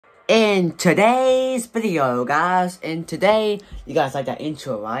In today's video, guys, you guys like that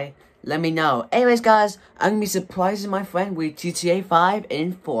intro, right? Let me know. Anyways, guys, I'm gonna be surprising my friend with GTA 5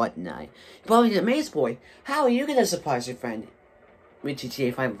 in Fortnite. You're probably amazed, boy. How are you gonna surprise your friend with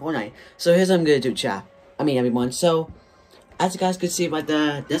GTA 5 in Fortnite? So here's what I'm gonna do, chat. Everyone. So, as you guys can see right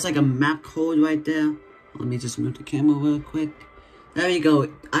there, there's like a map code right there. Let me just move the camera real quick. There you go.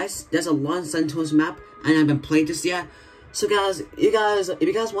 There's a Los Santos map, and I haven't played this yet. So guys, if you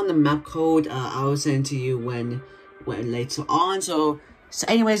guys want the map code, I will send it to you when later on. So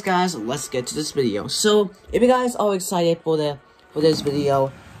anyways, guys, let's get to this video. So if you guys are excited for this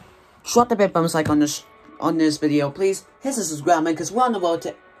video, drop the big thumbs like on this video, please. Hit the subscribe button because we're on the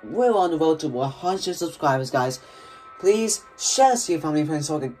road to 100 subscribers, guys. Please share this to your family and friends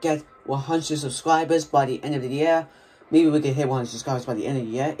so we can get 100 subscribers by the end of the year. Maybe we can hit 100 subscribers by the end of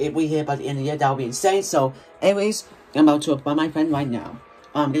the year. If we hit by the end of the year, that would be insane. So anyways, I'm about to apply my friend right now.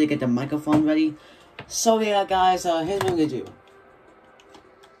 I'm gonna get the microphone ready. So yeah, guys, here's what I'm gonna do.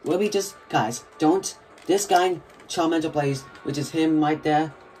 This guy, CharmanderPlayz, which is him right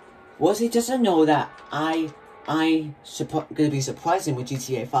there, was he just to know that I gonna be surprising with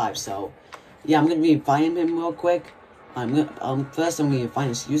GTA 5. So yeah, I'm gonna be finding him real quick. First I'm gonna find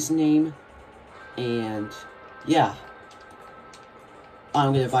his username, and yeah,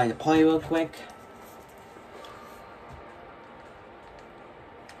 I'm gonna find the party real quick.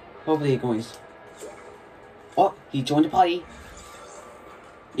 Hopefully he goes. Oh, he joined the party.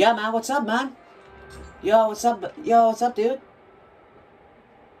 Yeah, man, what's up, man? Yo, what's up? Yo, what's up, dude?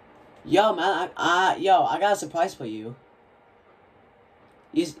 Yo, man, I got a surprise for you.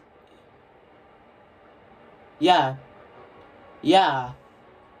 Yeah.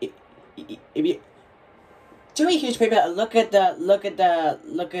 If you do a huge paper, look at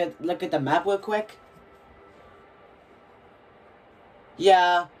the map real quick.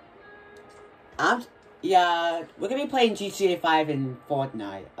 Yeah. We're gonna be playing GTA 5 in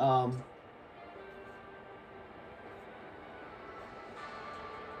Fortnite.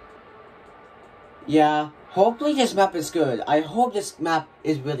 Yeah, hopefully this map is good. I hope this map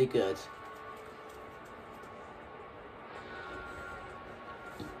is really good.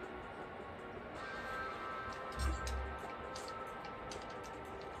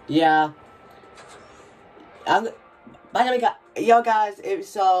 Yeah. By the way, yo guys,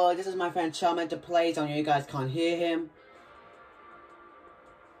 this is my friend CharmanderPlayz. I know you guys can't hear him.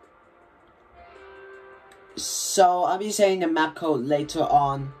 So I'll be saying the map code later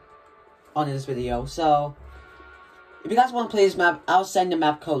on this video. So if you guys want to play this map, I'll send the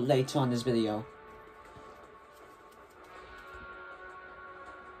map code later on this video.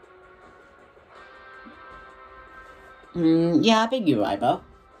 Yeah, I think you're right, bro.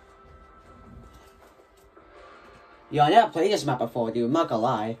 Yo, I never played this map before, dude. I'm not gonna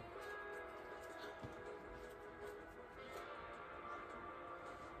lie.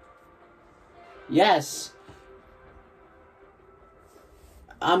 Yes.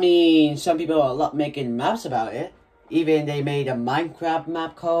 I mean, some people are making maps about it. Even they made a Minecraft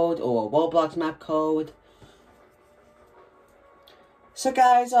map code or a Roblox map code. So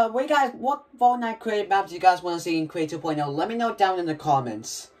guys, what Fortnite creative maps do you guys want to see in Create 2.0? Let me know down in the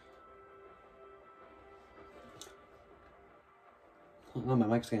comments. Oh, my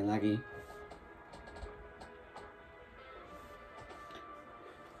mic's getting laggy.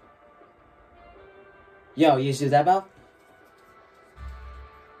 Yo, you see that, bro?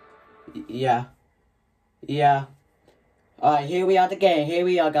 Yeah. Alright, here we are again. Here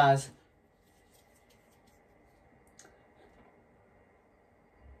we are, guys.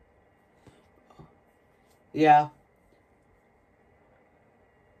 Yeah.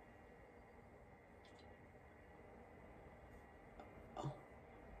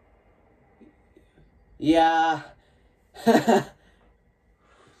 Yeah.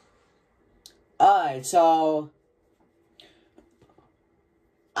 Alright, so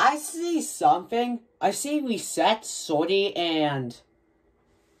I see something. I see Reset, Sorty, and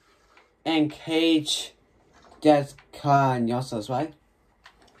Cage Death Canyosas, right?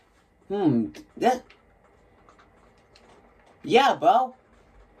 Yeah, bro.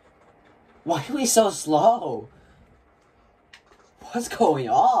 Why are we so slow? What's going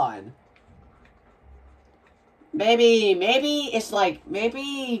on? Maybe it's like,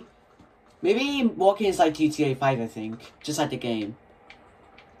 maybe walking is like GTA 5, I think. Just like the game.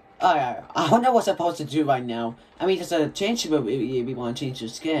 Alright, I don't know what I'm supposed to do right now. I mean, just a change if we want to change your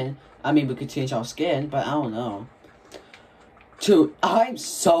skin. I mean, we could change our skin, but I don't know. Dude, I'm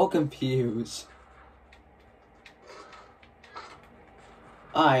so confused.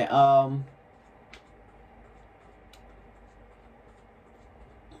 Alright,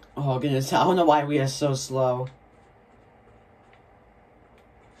 Oh goodness, I don't know why we are so slow.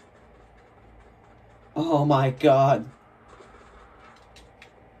 Oh my god.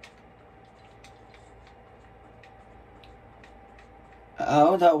 I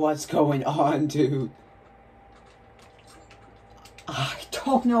don't know what's going on, dude. I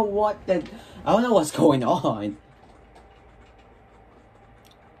don't know what's going on.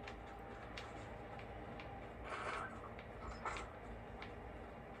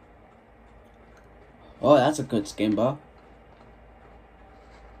 Oh, that's a good skin, bro.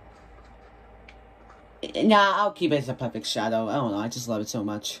 Nah, I'll keep it as a perfect shadow. I don't know, I just love it so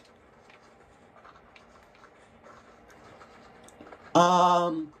much.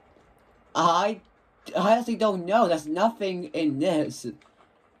 I honestly don't know. There's nothing in this.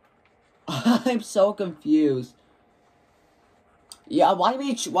 I'm so confused. Yeah, why do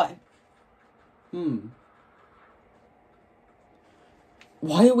we...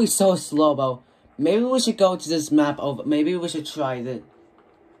 Why are we so slow, bro? Maybe we should go to this map over... Maybe we should try it.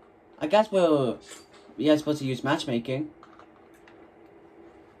 I guess we are supposed to use matchmaking.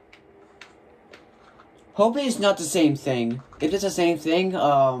 Hopefully it's not the same thing. If it's the same thing,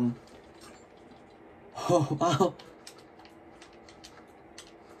 oh, wow.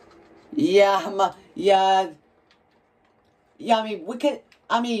 Yeah, yeah,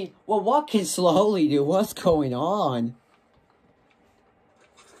 I mean, we're walking slowly, dude. What's going on?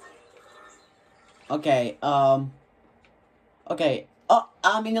 Okay, okay. Oh,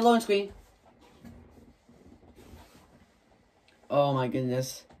 I'm in the loading screen. Oh my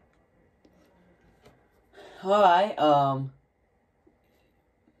goodness. Alright,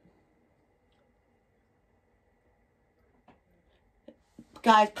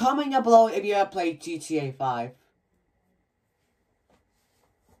 guys, comment down below if you ever played GTA 5.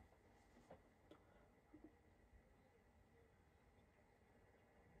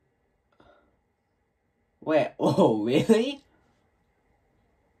 Wait, oh, really?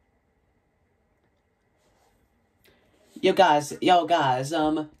 Yo guys,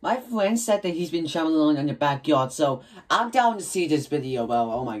 my friend said that he's been traveling along in the backyard, so I'm down to see this video,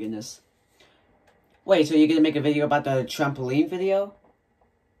 well, oh my goodness. Wait, so you're gonna make a video about the trampoline video?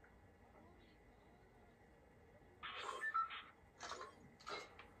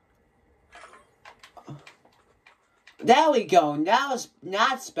 There we go, now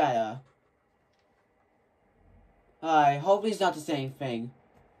that's better. Alright, hopefully it's not the same thing.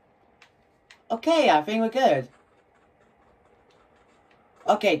 Okay, I think we're good.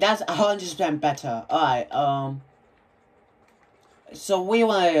 Okay, that's 100% better. Alright, so we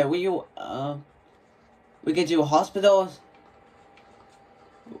could do hospitals.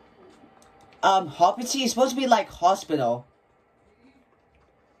 Hospital is supposed to be like hospital.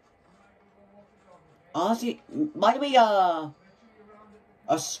 Honestly, might be a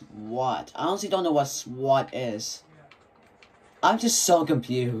SWAT. I honestly don't know what SWAT is. I'm just so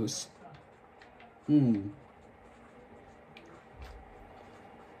confused.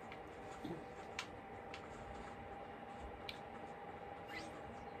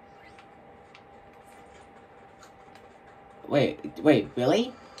 Wait,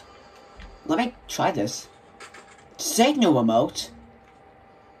 really? Let me try this. Signal remote?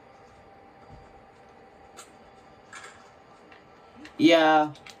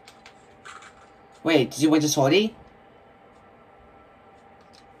 Yeah. Wait, did you win this 40?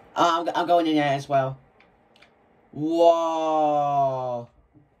 I'm going in there as well. Whoa.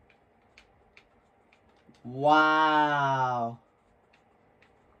 Wow.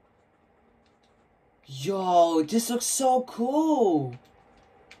 Yo, this looks so cool.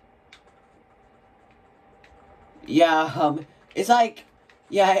 Yeah, it's like,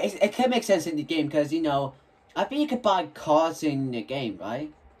 yeah, it can make sense in the game, because, you know, I think you could buy cars in the game,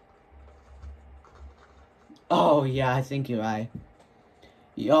 right? Oh, yeah, I think you're right.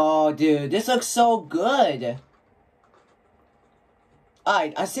 Yo, dude, this looks so good.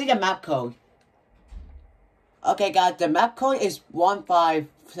 Alright, I see the map code. Okay, guys, the map code is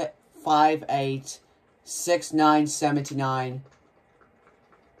 15586979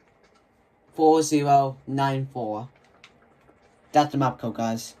 4094. That's the map code,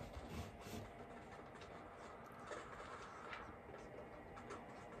 guys.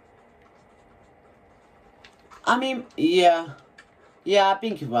 I mean, yeah. Yeah, I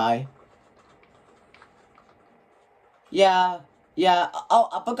think you're right. Yeah. Oh,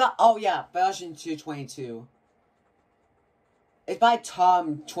 I forgot. Oh, yeah, version 222. It's by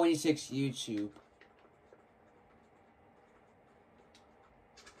Tom26 YouTube.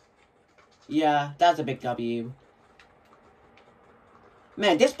 Yeah, that's a big W.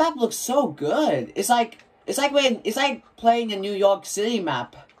 Man, this map looks so good. It's like playing the New York City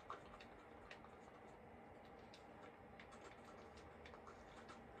map.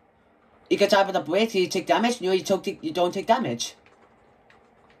 You can type on the bridge, you take damage, you don't take damage.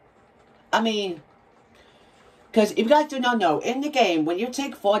 I mean, because if you guys do not know, in the game, when you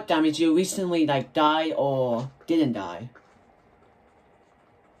take 4 damage, you recently, like, die or didn't die.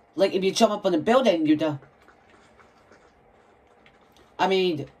 Like, if you jump up on a building, you die. I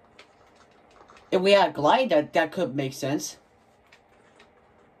mean, if we had a glider, that could make sense.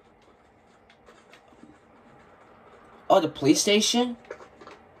 Oh, the police station?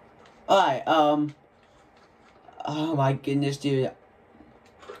 Alright, oh my goodness, dude.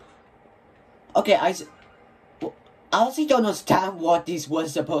 Okay, I honestly don't understand what these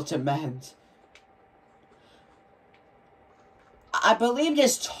words supposed to mean. I believe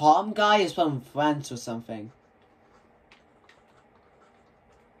this Tom guy is from France or something.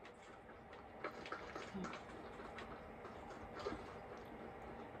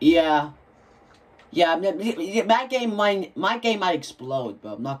 Yeah. Yeah, my game might explode,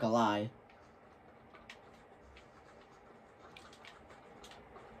 but I'm not gonna lie.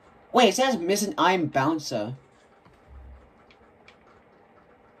 Wait, it says missing iron bouncer.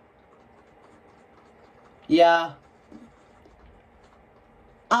 Yeah.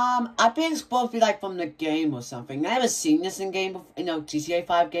 I think it's supposed to be like from the game or something. I never seen this in game, GTA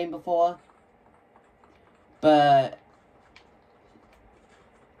 5 game before. But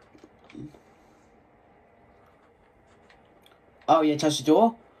oh yeah, touch the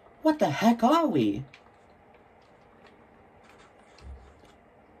door. What the heck are we?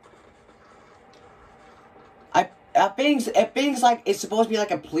 It thinks like it's supposed to be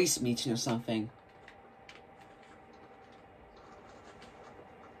like a police meeting or something.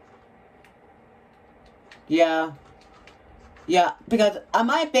 Yeah. Yeah, because I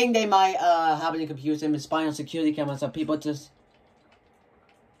might think they might have any computer and spy on security cameras so people just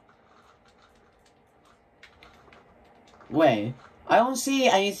wait. I don't see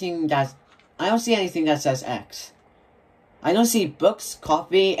anything that says X. I don't see books,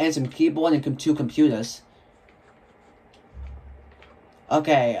 coffee, and some keyboard and 2 computers.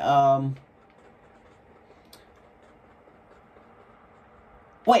 Okay,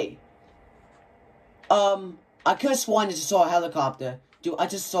 wait. I could have sworn I just saw a helicopter. Dude, I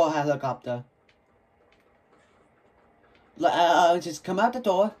just saw a helicopter. Just come out the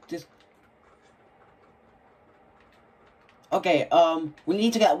door. Just. Okay, we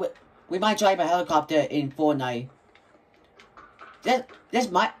need to get. We might drive a helicopter in Fortnite. This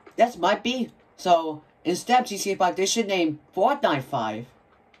might be. So, instead of GTA 5, they should name Fortnite 5.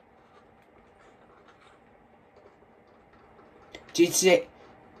 GTA.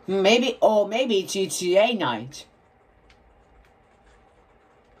 Maybe GTA Night.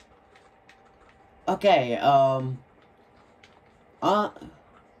 Okay,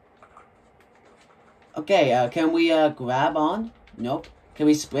 okay, can we, grab on? Nope. Can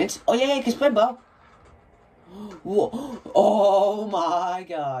we sprint? Oh, yeah, you can sprint, bro. Whoa. Oh, my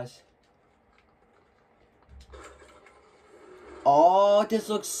gosh. Oh, this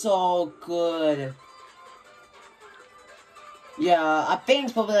looks so good. Yeah, I think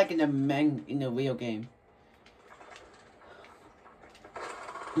it's probably like in the real game.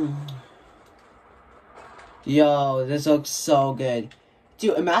 Yo, this looks so good.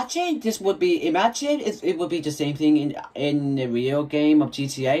 Dude, imagine it would be the same thing in the real game of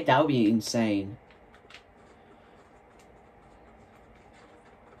GTA. That would be insane.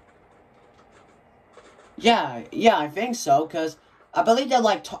 Yeah, I think so, cause I believe they're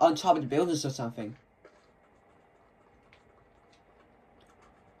like on top of the buildings or something.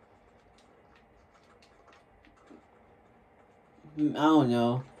 I don't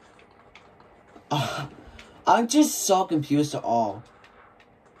know. I'm just so confused at all.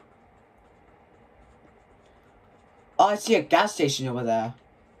 Oh, I see a gas station over there.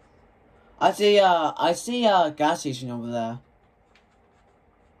 I see a gas station over there.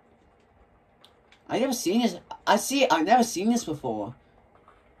 I've never seen this. I've never seen this before.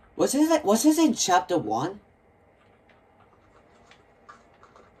 Was this in chapter 1?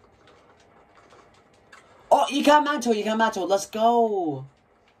 Oh, you got mantle, let's go.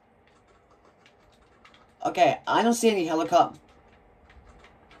 Okay, I don't see any helicopter.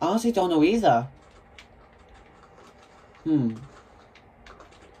 I honestly don't know either.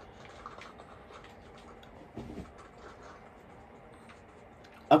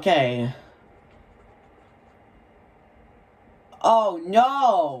 Okay. Oh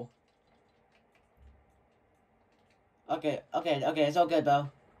no! Okay, it's all good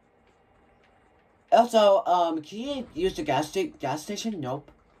though. Also, can you use the gas station?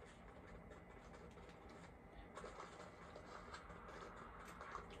 Nope.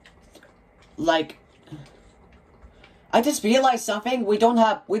 Like, I just realized something. We don't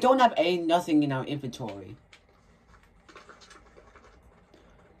have nothing in our inventory.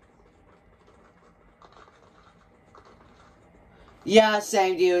 Yeah,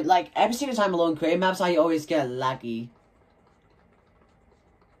 same dude. Like every single time alone create maps, I always get laggy.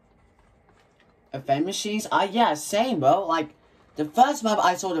 Event machines? Yeah, same, bro. Like the first map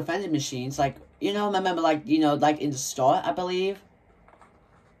I saw the vending machines, like you know, remember like like in the store, I believe.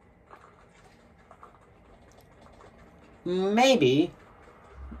 Maybe.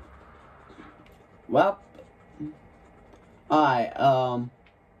 Well, alright.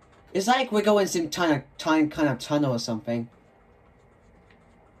 It's like we're going some kind of tunnel or something.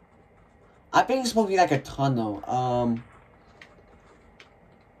 I think it's supposed to be like a tunnel.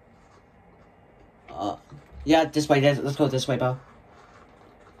 Yeah, this way. Let's go this way, bro.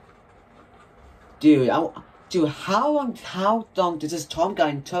 Dude, how long did this Tom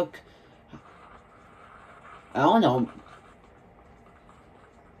guy took? I don't know.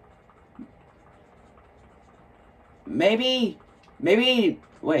 Maybe, wait.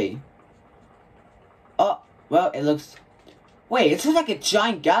 Oh, well, it looks... Wait, it looks like a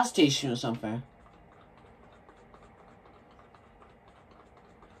giant gas station or something.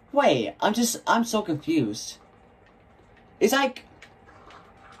 Wait, I'm so confused. It's like...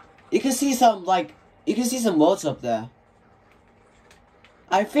 You can see some roads up there.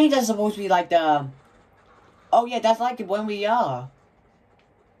 I think that's supposed to be like the... Oh yeah, that's like when we are.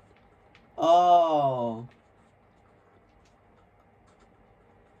 Oh...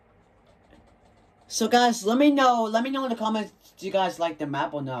 So guys, let me know in the comments, do you guys like the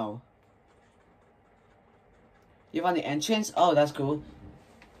map or no? You found the entrance? Oh, that's cool.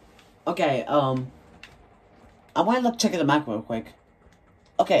 Okay, I want to check the map real quick.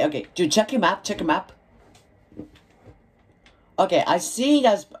 Okay, dude, check your map, Okay, I see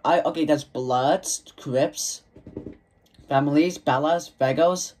that's Bloods, Crips, Families, Bellas,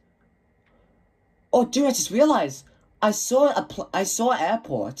 Vegos. Oh, dude, I just realized, I saw an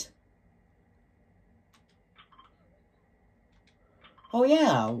airport. Oh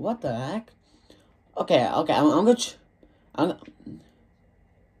yeah, what the heck? Okay, I'm gonna.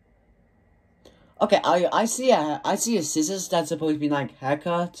 Okay, I see a scissors that's supposed to be like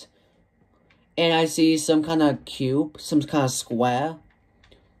haircut, and I see some kind of cube, some kind of square.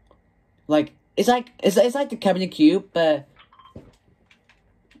 Like it's like the cabinet cube, but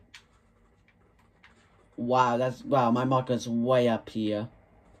wow, my marker's way up here.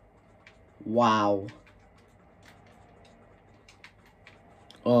 Wow.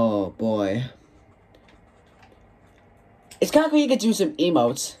 Oh boy. It's kind of cool you could do some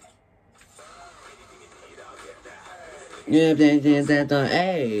emotes. Hey.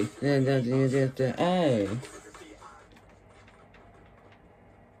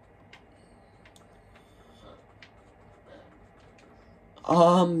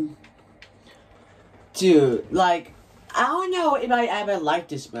 Dude, like, I don't know if I ever like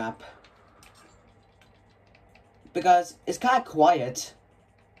this map. Because it's kind of quiet.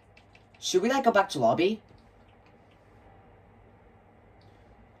 Should we, like, go back to lobby?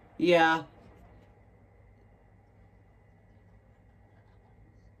 Yeah.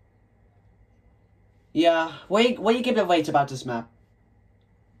 Yeah. What do you give it rate about this map?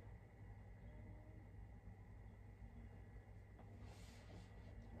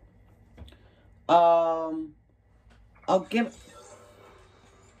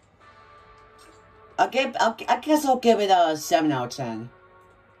 I guess I'll give it a 7 out of 10.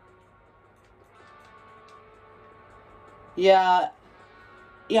 Yeah,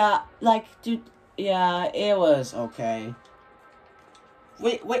 like, dude, yeah, it was okay.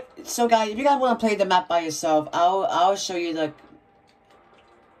 Wait, so guys, if you guys want to play the map by yourself, I'll show you the...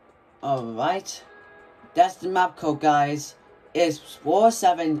 Alright. That's the map code, guys. It's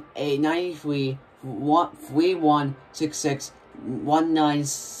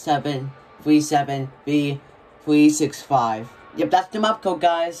 4789313619737B365. Yep, that's the map code,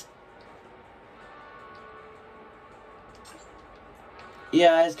 guys.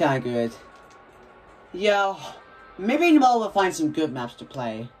 Yeah, it's kinda good. Yeah, maybe tomorrow we'll find some good maps to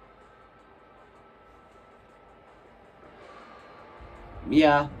play.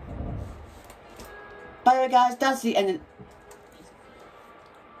 Yeah. By the way, guys, that's the end of...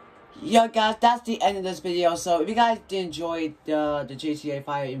 Yeah, guys, that's the end of this video. So, if you guys did enjoy the GTA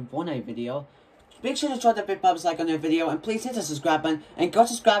 5 in Fortnite video, make sure to drop the big thumbs like on the video, and please hit the subscribe button, and go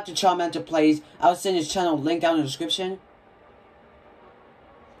subscribe to CharmanderPlayz. I'll send his channel link down in the description.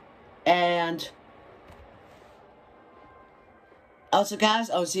 And also, guys,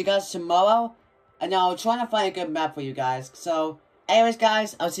 I'll see you guys tomorrow, and I'll try to find a good map for you guys. So, anyways,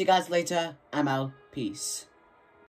 guys, I'll see you guys later. I'm out. Peace.